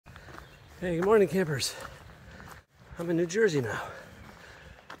Hey, good morning, campers. I'm in New Jersey now.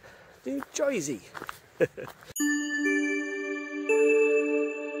 New Jersey.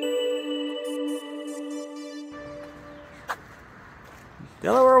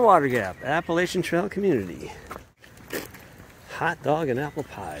 Delaware Water Gap, Appalachian Trail Community. Hot dog and apple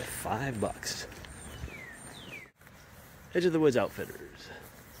pie, $5. Edge of the Woods Outfitters.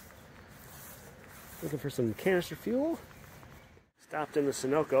 Looking for some canister fuel. Stopped in the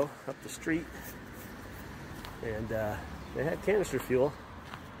Sunoco up the street, and they had canister fuel,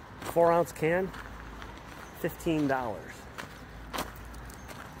 4-ounce can, $15.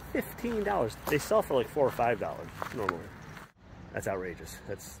 $15. They sell for like $4 or $5 normally. That's outrageous.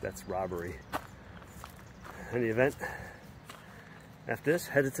 That's robbery. In the event, after this,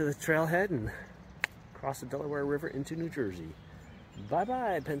 headed to the trailhead and cross the Delaware River into New Jersey.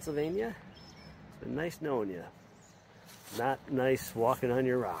 Bye-bye, Pennsylvania. It's been nice knowing you. Not nice walking on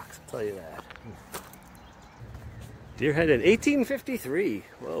your rocks, I'll tell you that. Deer headed 1853.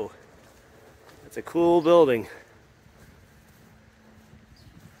 Whoa. That's a cool building.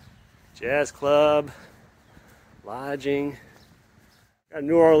 Jazz club, lodging. Got a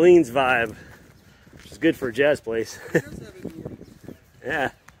New Orleans vibe, which is good for a jazz place.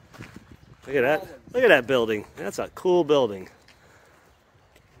 Yeah. Look at that. Look at that building. That's a cool building.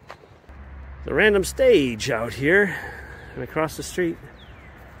 The random stage out here. And across the street,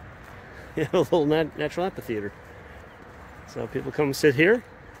 you have a little natural amphitheater. So people come sit here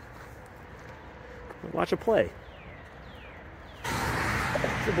and watch a play.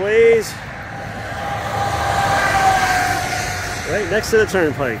 The blaze right next to the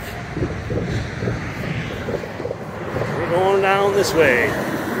turnpike. We're going down this way,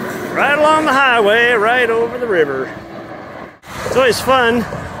 right along the highway, right over the river. It's always fun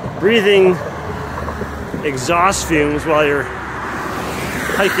breathing exhaust fumes while you're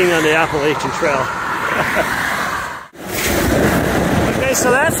hiking on the Appalachian Trail. Okay, so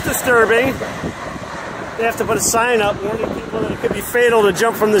that's disturbing. They have to put a sign up warning people that it could be fatal to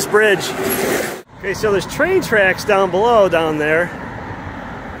jump from this bridge. Okay, so there's train tracks down below down there.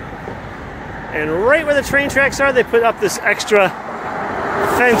 And right where the train tracks are, they put up this extra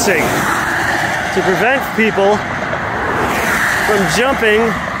fencing to prevent people from jumping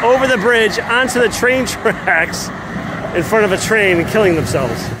over the bridge onto the train tracks in front of a train and killing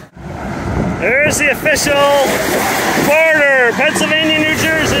themselves. There's the official border, Pennsylvania, New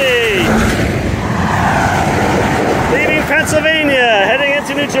Jersey. Leaving Pennsylvania, heading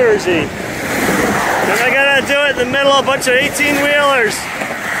into New Jersey. And I gotta do it in the middle of a bunch of 18-wheelers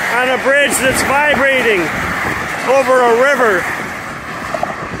on a bridge that's vibrating over a river.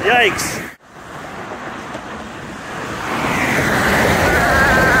 Yikes.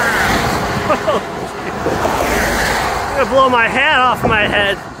 I'm gonna blow my hat off my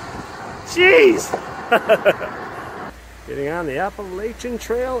head. Jeez. Getting on the Appalachian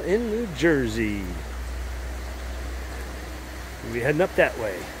Trail in New Jersey. We'll be heading up that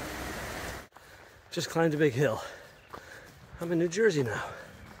way. Just climbed a big hill. I'm in New Jersey now.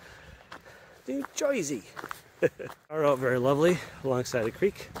 New Jersey. Are out very lovely alongside a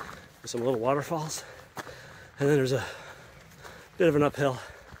creek with some little waterfalls. And then there's a bit of an uphill,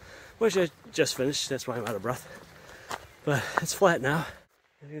 which I just finished, that's why I'm out of breath. But it's flat now.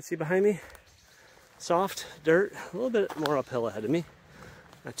 You can see behind me, soft dirt, a little bit more uphill ahead of me.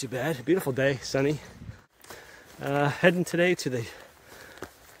 Not too bad, beautiful day, sunny. Heading today to the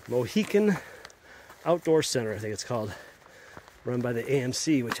Mohican Outdoor Center, I think it's called. Run by the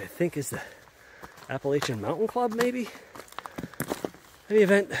AMC, which I think is the Appalachian Mountain Club, maybe? In the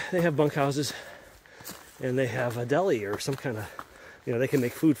event, they have bunkhouses and they have a deli or some kind of, you know, they can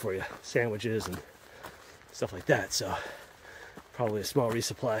make food for you, sandwiches and stuff like that, so probably a small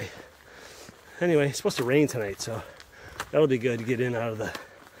resupply. Anyway, it's supposed to rain tonight, so that'll be good to get in out of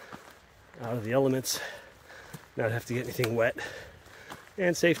the elements, not have to get anything wet,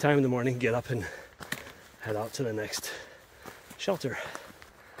 and save time in the morning, get up and head out to the next shelter.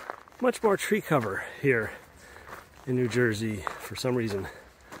 Much more tree cover here in New Jersey for some reason.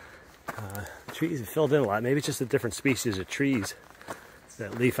 Trees have filled in a lot. Maybe it's just a different species of trees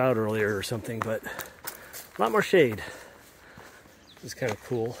that leaf out earlier or something, but a lot more shade. It's kind of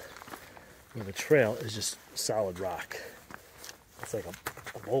cool. Where the trail is just solid rock. It's like a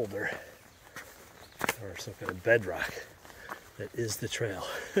boulder or some kind of bedrock that is the trail.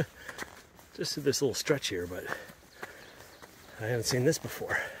 Just this little stretch here, but I haven't seen this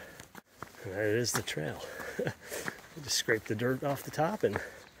before. And that is the trail. You just scrape the dirt off the top and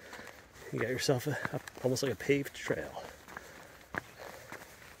you got yourself almost like a paved trail.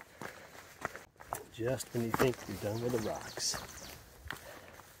 Just when you think you're done with the rocks.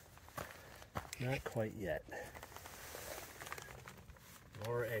 Not quite yet.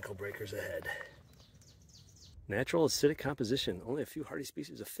 More ankle breakers ahead. Natural acidic composition. Only a few hardy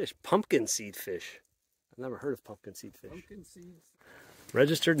species of fish. Pumpkin seed fish. I've never heard of pumpkin seed fish. Pumpkin seeds.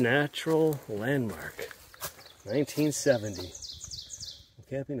 Registered natural landmark. 1970. No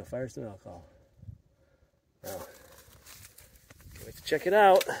camping, no fires, no alcohol. Wow. Can't wait to check it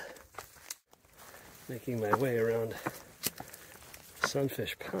out. Making my way around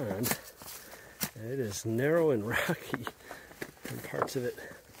Sunfish Pond. And it is narrow and rocky in parts of it.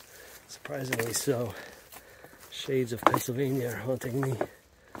 Surprisingly so. Shades of Pennsylvania are haunting me.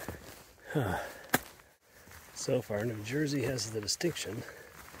 So far, New Jersey has the distinction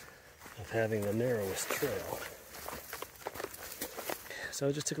of having the narrowest trail. So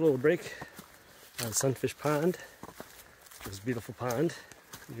I just took a little break on Sunfish Pond. This beautiful pond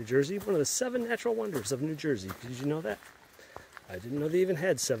in New Jersey. One of the 7 natural wonders of New Jersey. Did you know that? I didn't know they even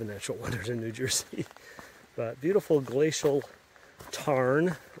had 7 natural wonders in New Jersey. But beautiful glacial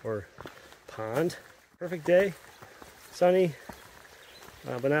tarn or pond. Perfect day. Sunny,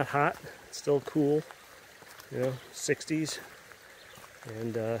 but not hot. It's still cool. You know, 60s.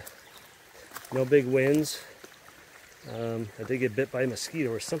 And no big winds. I did get bit by a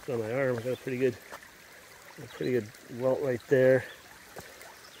mosquito or something on my arm. I got a pretty good welt right there.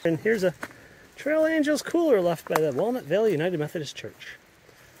 And here's a Trail Angels cooler left by the Walnut Valley United Methodist Church.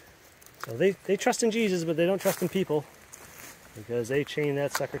 So they trust in Jesus, but they don't trust in people because they chain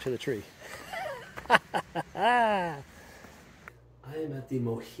that sucker to the tree. I am at the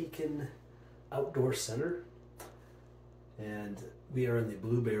Mohican Outdoor Center, and we are in the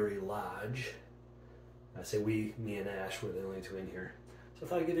Blueberry Lodge. I say we, me and Ash, we're the only 2 in here. So I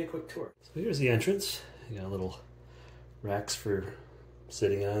thought I'd give you a quick tour. So here's the entrance. You got little racks for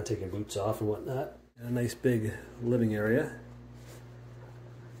sitting on, taking boots off and whatnot. And a nice big living area.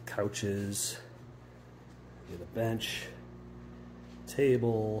 Couches. You got a bench.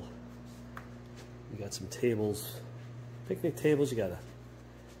 Table. You got some tables. Picnic tables. You got a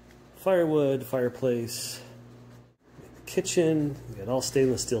firewood, fireplace. Kitchen. You got all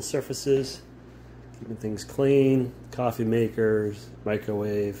stainless steel surfaces. Keeping things clean. Coffee makers.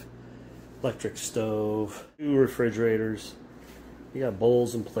 Microwave. Electric stove. 2 refrigerators. You got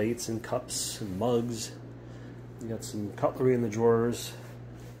bowls and plates and cups and mugs. You got some cutlery in the drawers.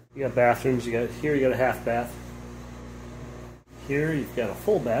 You got bathrooms. You got here. You got a half bath. Here you've got a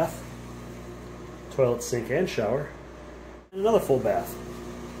full bath, toilet, sink, and shower, and another full bath,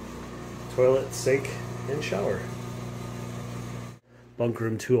 toilet, sink, and shower. Bunk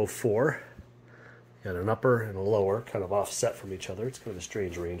room 204. You got an upper and a lower, kind of offset from each other. It's kind of a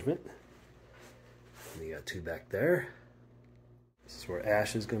strange arrangement. And you got 2 back there. This is where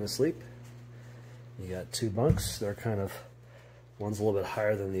Ash is going to sleep. You got 2 bunks. They're kind of, one's a little bit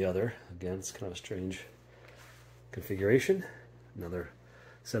higher than the other. Again, it's kind of a strange configuration. Another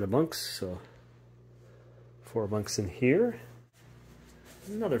set of bunks, so 4 bunks in here.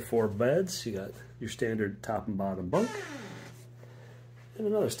 Another 4 beds. You got your standard top and bottom bunk. And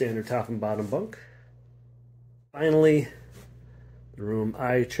another standard top and bottom bunk. Finally, the room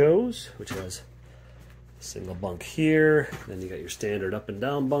I chose, which has a single bunk here. Then you got your standard up and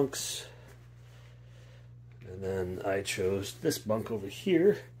down bunks. And then I chose this bunk over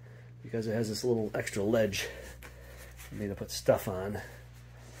here because it has this little extra ledge for me to put stuff on.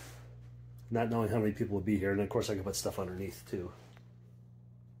 Not knowing how many people would be here, and of course I can put stuff underneath too.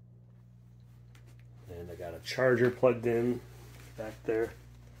 And I got a charger plugged in back there.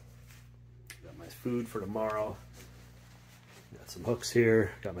 Got my food for tomorrow. Got some hooks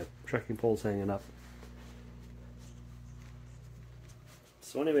here. Got my trekking poles hanging up.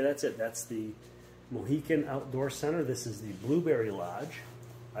 So anyway, that's it. That's the Mohican Outdoor Center. This is the Blueberry Lodge.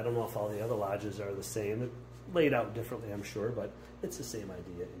 I don't know if all the other lodges are the same. They're laid out differently, I'm sure, but it's the same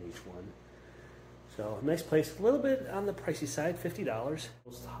idea in each one. So, nice place. A little bit on the pricey side, $50.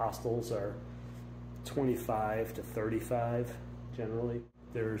 Most hostels are $25 to $35 generally.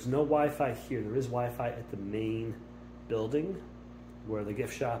 There's no Wi-Fi here. There is Wi-Fi at the main building where the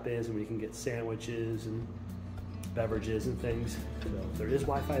gift shop is, and we can get sandwiches and beverages and things. So there is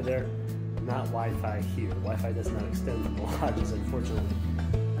Wi-Fi there, not Wi-Fi here. Wi-Fi does not extend to the lodges, unfortunately.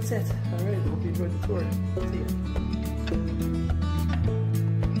 That's it. All right, hope you enjoyed the tour. See ya.